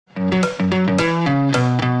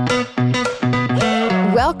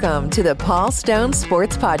Welcome to the Paul Stone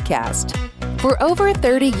Sports Podcast. For over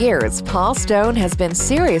 30 years, Paul Stone has been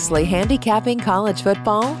seriously handicapping college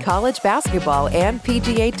football, college basketball, and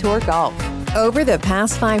PGA Tour golf. Over the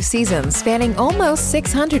past 5 seasons, spanning almost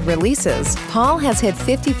 600 releases, Paul has hit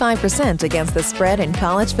 55% against the spread in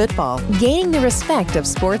college football, gaining the respect of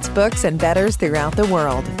sports books and bettors throughout the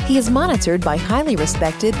world. He is monitored by highly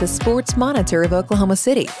respected The Sports Monitor of Oklahoma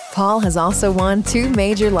City. Paul has also won 2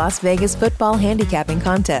 major Las Vegas football handicapping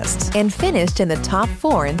contests and finished in the top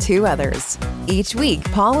 4 in 2 others. Each week,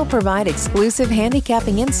 Paul will provide exclusive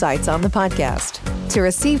handicapping insights on the podcast. To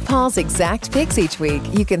receive Paul's exact picks each week,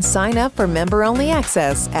 you can sign up for member-only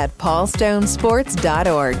access at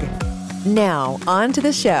paulstonesports.org. Now, on to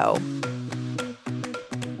the show.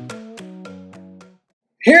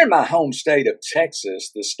 Here in my home state of Texas,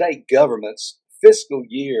 the state government's fiscal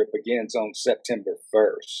year begins on September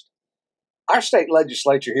 1st. Our state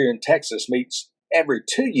legislature here in Texas meets every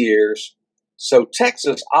 2 years, so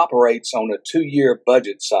Texas operates on a 2-year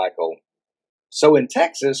budget cycle. So in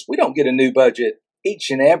Texas, we don't get a new budget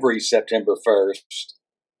each and every September 1st.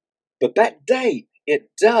 But that date,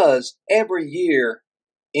 it does every year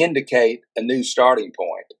indicate a new starting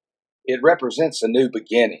point. It represents a new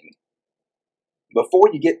beginning. Before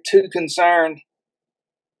you get too concerned,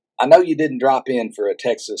 I know you didn't drop in for a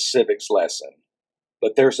Texas civics lesson,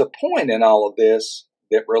 but there's a point in all of this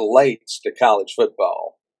that relates to college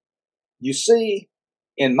football. You see,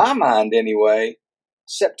 in my mind anyway,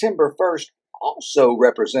 September 1st also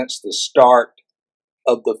represents the start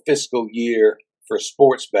of the fiscal year for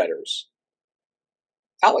sports bettors.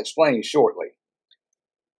 I'll explain shortly.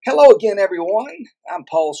 Hello again, everyone. I'm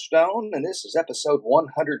Paul Stone, and this is episode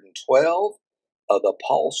 112 of the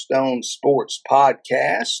Paul Stone Sports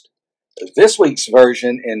Podcast. This week's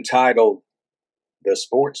version entitled The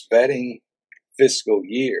Sports Betting Fiscal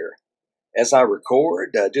Year. As I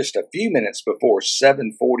record just a few minutes before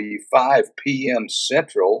 7:45 p.m.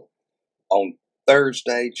 Central on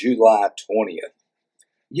Thursday, July 20th.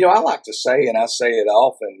 You know, I like to say, and I say it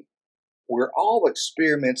often, we're all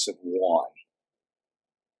experiments of one.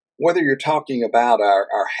 Whether you're talking about our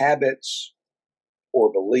habits or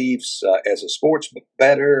beliefs as a sports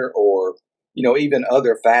bettor or, even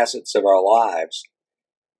other facets of our lives.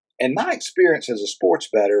 And my experience as a sports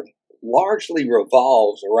bettor largely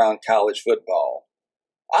revolves around college football.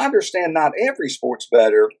 I understand not every sports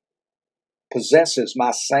bettor possesses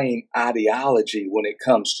my same ideology when it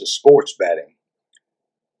comes to sports betting.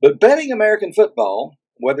 But betting American football,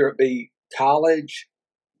 whether it be college,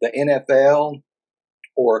 the NFL,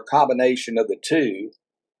 or a combination of the two,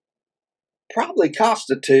 probably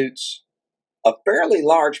constitutes a fairly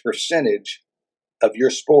large percentage of your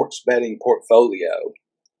sports betting portfolio,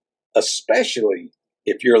 especially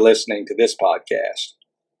if you're listening to this podcast.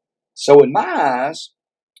 So in my eyes,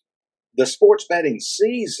 the sports betting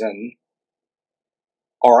season,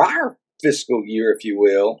 or our fiscal year, if you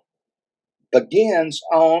will, begins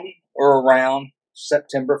on or around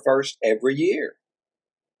September 1st every year.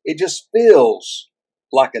 It just feels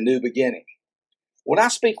like a new beginning. When I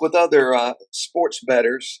speak with other sports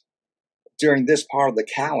bettors during this part of the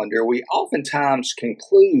calendar, we oftentimes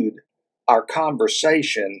conclude our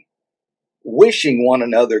conversation wishing one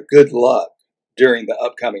another good luck during the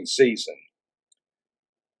upcoming season.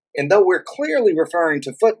 And though we're clearly referring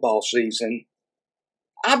to football season,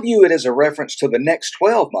 I view it as a reference to the next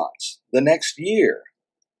 12 months, the next year.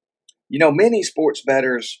 Many sports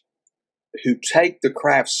bettors who take the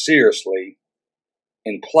craft seriously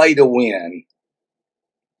and play to win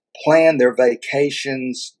plan their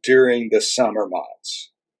vacations during the summer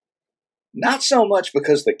months. Not so much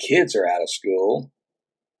because the kids are out of school,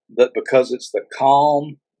 but because it's the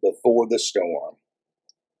calm before the storm.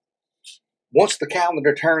 Once the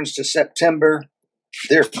calendar turns to September,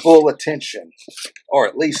 their full attention, or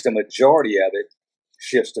at least a majority of it,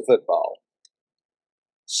 shifts to football.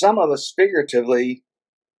 Some of us figuratively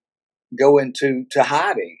go into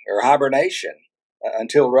hiding or hibernation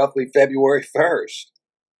until roughly February 1st.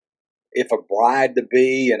 If a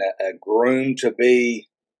bride-to-be and a groom-to-be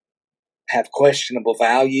have questionable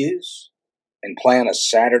values and plan a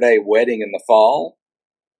Saturday wedding in the fall,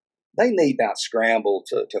 they need not scramble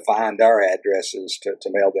to find our addresses to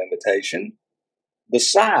mail the invitation.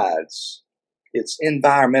 Besides, it's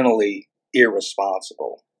environmentally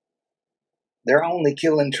irresponsible. They're only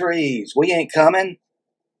killing trees. We ain't coming.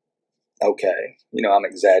 Okay, I'm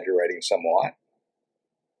exaggerating somewhat.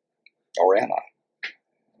 Or am I?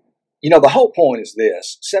 The whole point is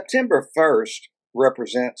this. September 1st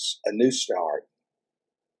represents a new start,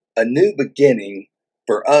 a new beginning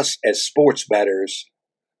for us as sports bettors,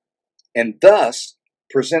 and thus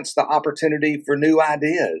presents the opportunity for new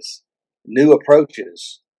ideas, new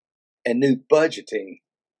approaches, and new budgeting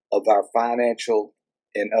of our financial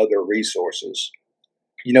and other resources.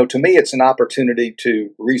 To me, it's an opportunity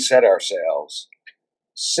to reset ourselves,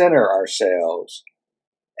 center ourselves,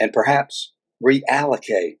 and perhaps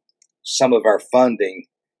reallocate some of our funding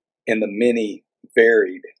in the many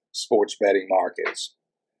varied sports betting markets.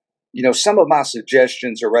 Some of my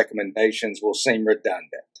suggestions or recommendations will seem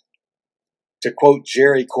redundant. To quote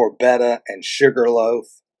Jerry Corbetta and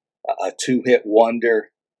Sugarloaf, a two-hit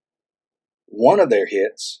wonder, one of their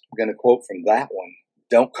hits, I'm going to quote from that one,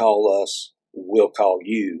 "Don't call us, we'll call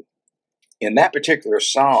you." In that particular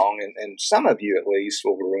song, and some of you at least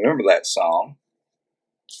will remember that song,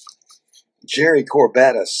 Jerry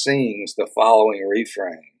Corbetta sings the following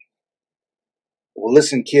refrain. "Well,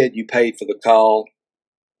 listen, kid, you paid for the call.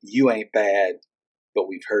 You ain't bad, but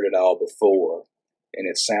we've heard it all before." And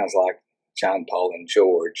it sounds like John, Paul, and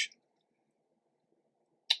George.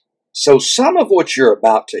 So some of what you're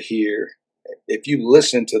about to hear, if you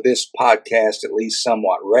listen to this podcast at least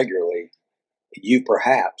somewhat regularly, you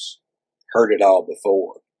perhaps heard it all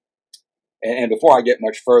before. And before I get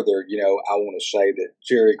much further, I want to say that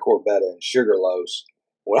Jerry Corbetta and Sugarloaf,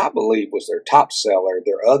 what I believe was their top seller,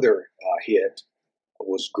 their other hit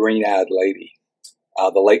was Green-Eyed Lady.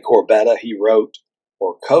 The late Corbetta, he wrote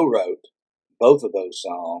or co-wrote both of those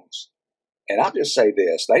songs. And I'll just say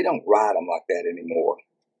this, they don't write them like that anymore.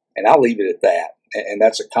 And I'll leave it at that. And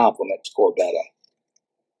that's a compliment to Corbetta.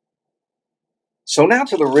 So now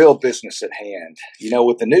to the real business at hand.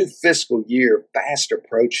 With the new fiscal year fast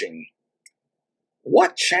approaching,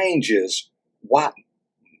 what changes, what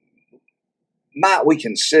might we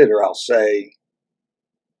consider, I'll say,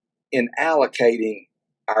 in allocating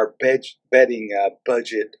our betting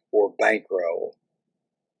budget or bankroll,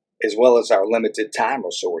 as well as our limited time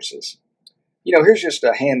resources? Here's just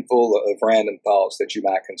a handful of random thoughts that you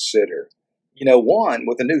might consider. One,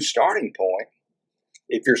 with a new starting point,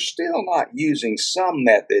 if you're still not using some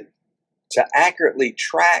method to accurately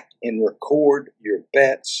track and record your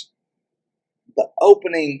bets, the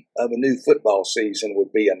opening of a new football season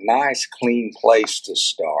would be a nice, clean place to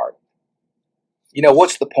start.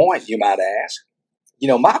 What's the point, you might ask?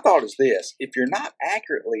 My thought is this. If you're not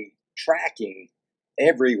accurately tracking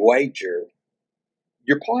every wager,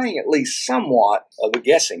 you're playing at least somewhat of a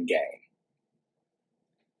guessing game.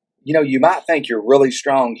 You might think you're really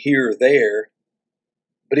strong here or there,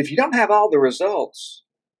 but if you don't have all the results,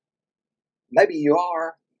 maybe you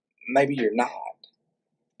are, maybe you're not.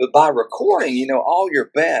 But by recording, all your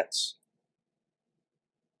bets,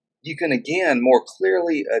 you can again more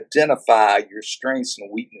clearly identify your strengths and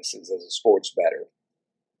weaknesses as a sports bettor.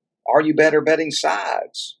 Are you better betting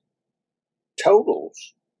sides,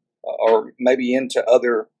 totals, or maybe into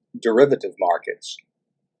other derivative markets?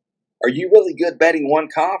 Are you really good betting one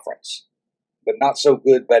conference, but not so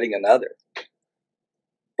good betting another?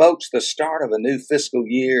 Folks, the start of a new fiscal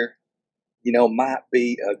year, might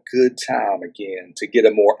be a good time again to get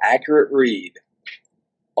a more accurate read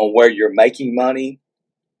on where you're making money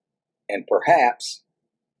and perhaps,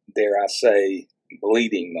 dare I say,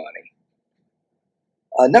 bleeding money.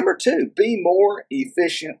 Number two, be more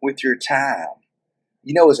efficient with your time.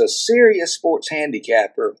 As a serious sports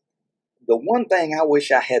handicapper, the one thing I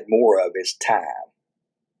wish I had more of is time.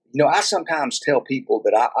 I sometimes tell people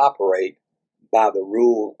that I operate by the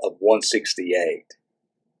rule of 168.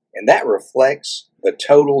 And that reflects the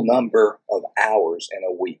total number of hours in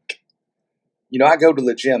a week. I go to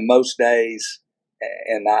the gym most days,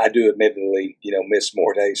 and I do admittedly, miss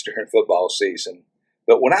more days during football season.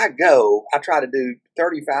 But when I go, I try to do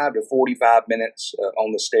 35 to 45 minutes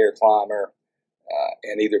on the stair climber,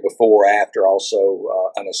 and either before or after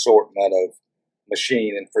also an assortment of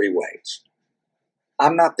machine and free weights.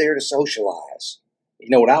 I'm not there to socialize.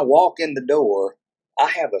 When I walk in the door, I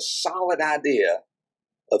have a solid idea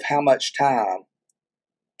of how much time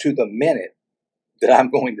to the minute that I'm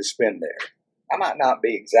going to spend there. I might not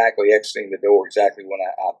be exactly exiting the door exactly when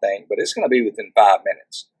I think, but it's going to be within 5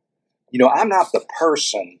 minutes. I'm not the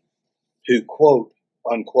person who, quote,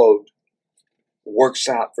 unquote, works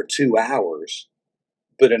out for 2 hours,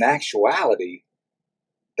 but in actuality,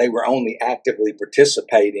 they were only actively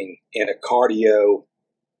participating in a cardio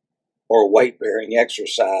or weight-bearing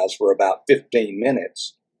exercise for about 15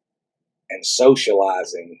 minutes and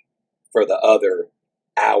socializing for the other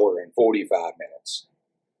hour and 45 minutes.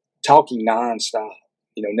 Talking nonstop,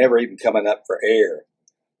 never even coming up for air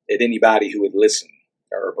at anybody who would listen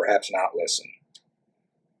or perhaps not listen.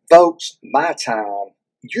 Folks, my time,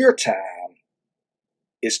 your time,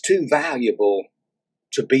 is too valuable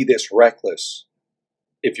to be this reckless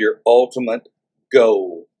if your ultimate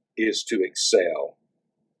goal is to excel.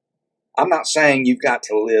 I'm not saying you've got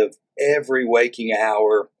to live every waking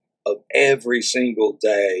hour of every single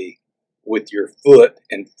day with your foot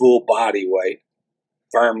and full body weight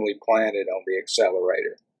firmly planted on the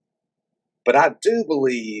accelerator. But I do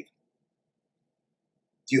believe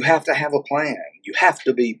you have to have a plan. You have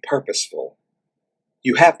to be purposeful.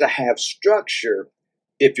 You have to have structure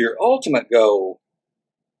if your ultimate goal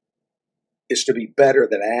is to be better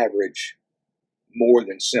than average, more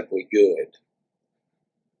than simply good.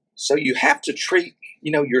 So you have to treat,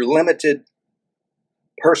 your limited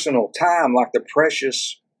personal time like the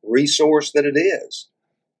precious resource that it is.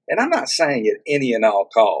 And I'm not saying at any and all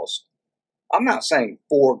cost. I'm not saying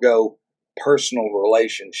forego personal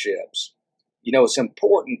relationships. It's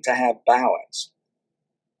important to have balance.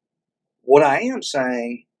 What I am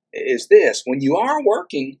saying is this: when you are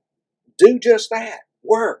working, do just that,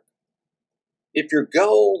 work. If your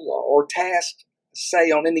goal or task,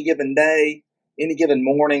 say on any given day, any given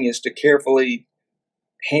morning, is to carefully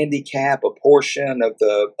handicap a portion of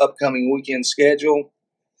the upcoming weekend schedule,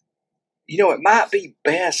 it might be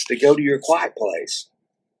best to go to your quiet place,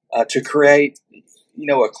 to create,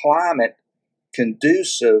 a climate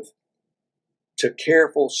conducive to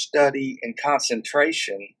careful study and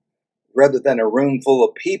concentration, rather than a room full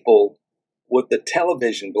of people with the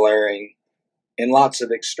television blaring and lots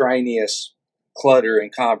of extraneous clutter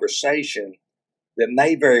and conversation that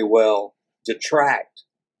may very well detract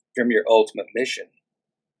from your ultimate mission.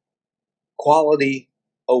 Quality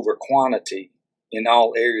over quantity in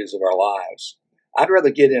all areas of our lives. I'd rather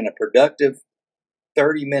get in a productive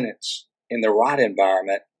 30 minutes in the right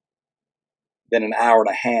environment than an hour and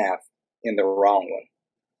a half in the wrong one.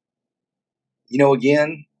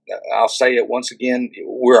 Again, I'll say it once again,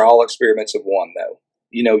 we're all experiments of one, though.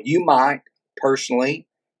 You might personally,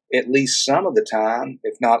 at least some of the time,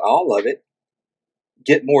 if not all of it,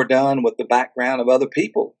 get more done with the background of other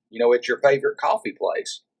people, at your favorite coffee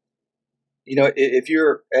place. If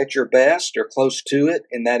you're at your best or close to it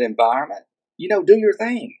in that environment, do your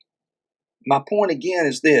thing. My point again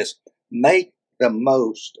is this: make the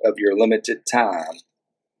most of your limited time.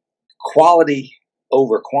 Quality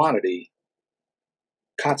over quantity,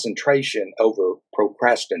 concentration over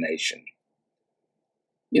procrastination.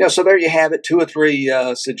 So there you have it, 2 or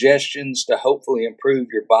 3 suggestions to hopefully improve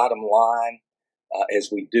your bottom line as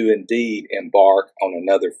we do indeed embark on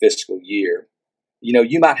another fiscal year.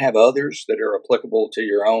 You might have others that are applicable to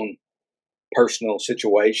your own personal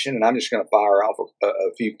situation, and I'm just going to fire off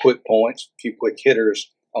a few quick points, a few quick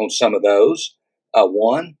hitters on some of those.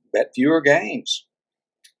 1, bet fewer games.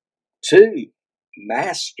 2,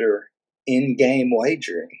 master in-game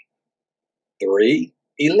wagering. 3,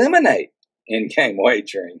 eliminate in-game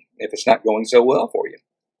wagering if it's not going so well for you.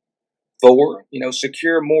 4,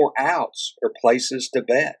 secure more outs or places to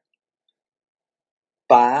bet.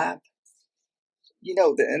 5,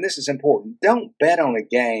 and this is important, don't bet on a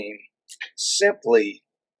game simply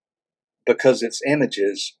because its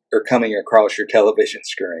images are coming across your television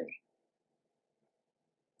screen.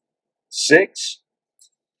 6,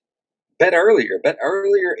 bet earlier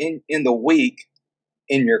in the week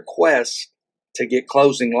in your quest to get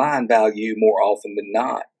closing line value more often than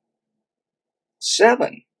not.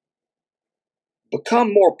 7,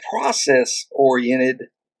 become more process-oriented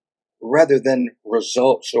rather than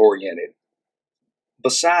results-oriented.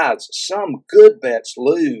 Besides, some good bets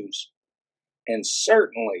lose, and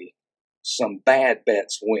certainly some bad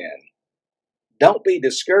bets win. Don't be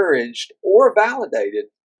discouraged or validated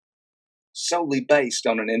solely based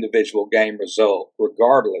on an individual game result,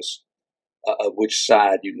 regardless of which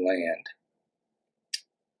side you land.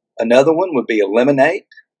 Another one would be eliminate,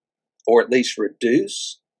 or at least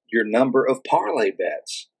reduce, your number of parlay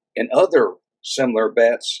bets and other similar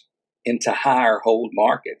bets into higher hold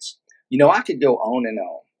markets. I could go on and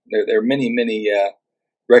on. There are many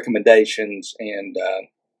recommendations, and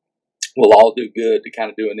we'll all do good to kind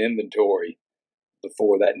of do an inventory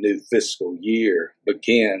before that new fiscal year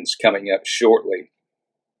begins coming up shortly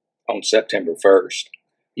on September 1st.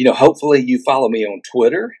 Hopefully you follow me on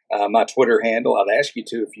Twitter. My Twitter handle, I'd ask you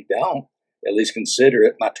to, if you don't, at least consider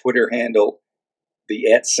it. My Twitter handle, the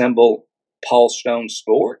 @ Paul Stone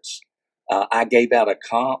Sports. I gave out a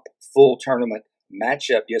comp full tournament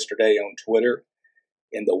matchup yesterday on Twitter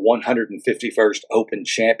in the 151st Open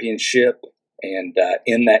Championship. And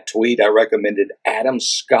in that tweet, I recommended Adam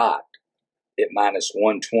Scott at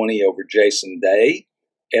 -120 over Jason Day.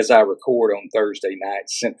 As I record on Thursday night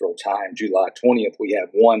Central Time, July 20th, we have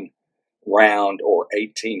 1 round or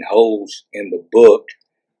 18 holes in the book.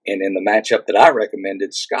 And in the matchup that I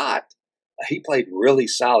recommended, Scott, he played really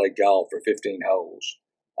solid golf for 15 holes.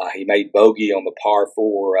 He made bogey on the par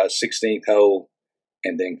 4 16th hole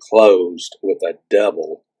and then closed with a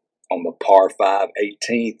double on the par 5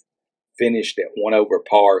 18th, finished at 1 over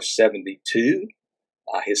par 72.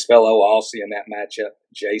 His fellow Aussie in that matchup,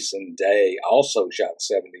 Jason Day, also shot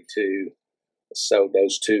 72. So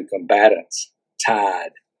those two combatants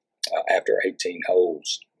tied after 18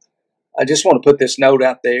 holes. I just want to put this note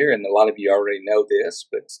out there, and a lot of you already know this,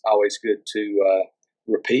 but it's always good to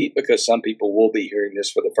repeat because some people will be hearing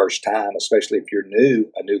this for the first time, especially if you're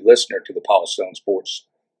a new listener to the Paul Stone Sports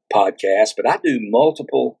podcast. But I do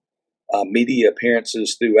multiple media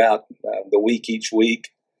appearances throughout the week, each week,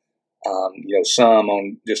 some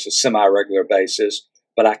on just a semi-regular basis.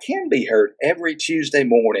 But I can be heard every Tuesday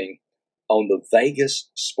morning on the Vegas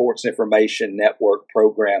Sports Information Network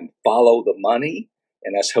program, Follow the Money,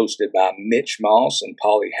 and that's hosted by Mitch Moss and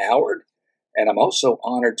Paulie Howard. And I'm also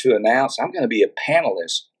honored to announce I'm going to be a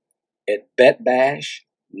panelist at Bet Bash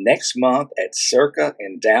next month at Circa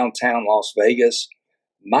in downtown Las Vegas.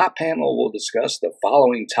 My panel will discuss the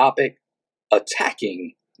following topic: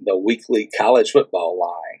 attacking the weekly college football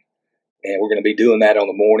line. And we're going to be doing that on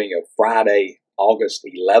the morning of Friday, August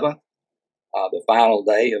 11th, the final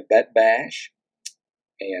day of Bet Bash.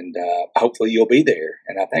 And hopefully you'll be there.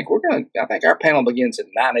 And I think our panel begins at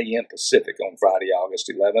 9 a.m. Pacific on Friday,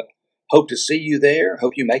 August 11th. Hope to see you there.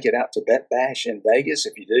 Hope you make it out to Bet Bash in Vegas.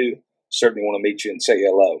 If you do, certainly want to meet you and say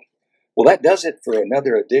hello. Well, that does it for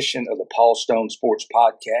another edition of the Paul Stone Sports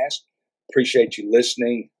Podcast. Appreciate you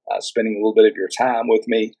listening, spending a little bit of your time with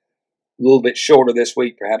me. A little bit shorter this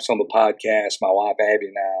week, perhaps on the podcast. My wife, Abby,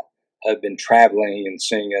 and I have been traveling and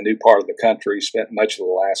seeing a new part of the country. Spent much of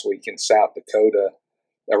the last week in South Dakota,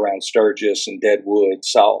 around Sturgis and Deadwood.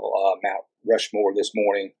 Saw Mount Rushmore this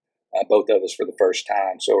morning, both of us for the first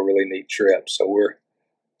time. So a really neat trip. So we're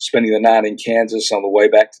spending the night in Kansas on the way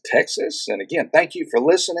back to Texas. And again, thank you for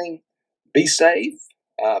listening. Be safe,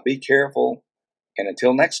 be careful. And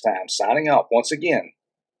until next time, signing off once again,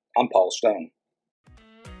 I'm Paul Stone.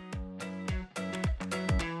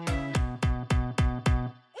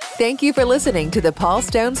 Thank you for listening to the Paul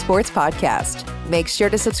Stone Sports Podcast. Make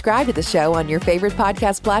sure to subscribe to the show on your favorite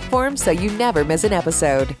podcast platform so you never miss an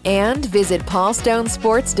episode. And visit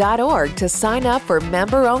paulstonesports.org to sign up for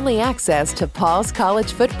member-only access to Paul's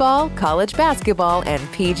college football, college basketball, and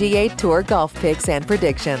PGA Tour golf picks and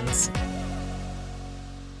predictions.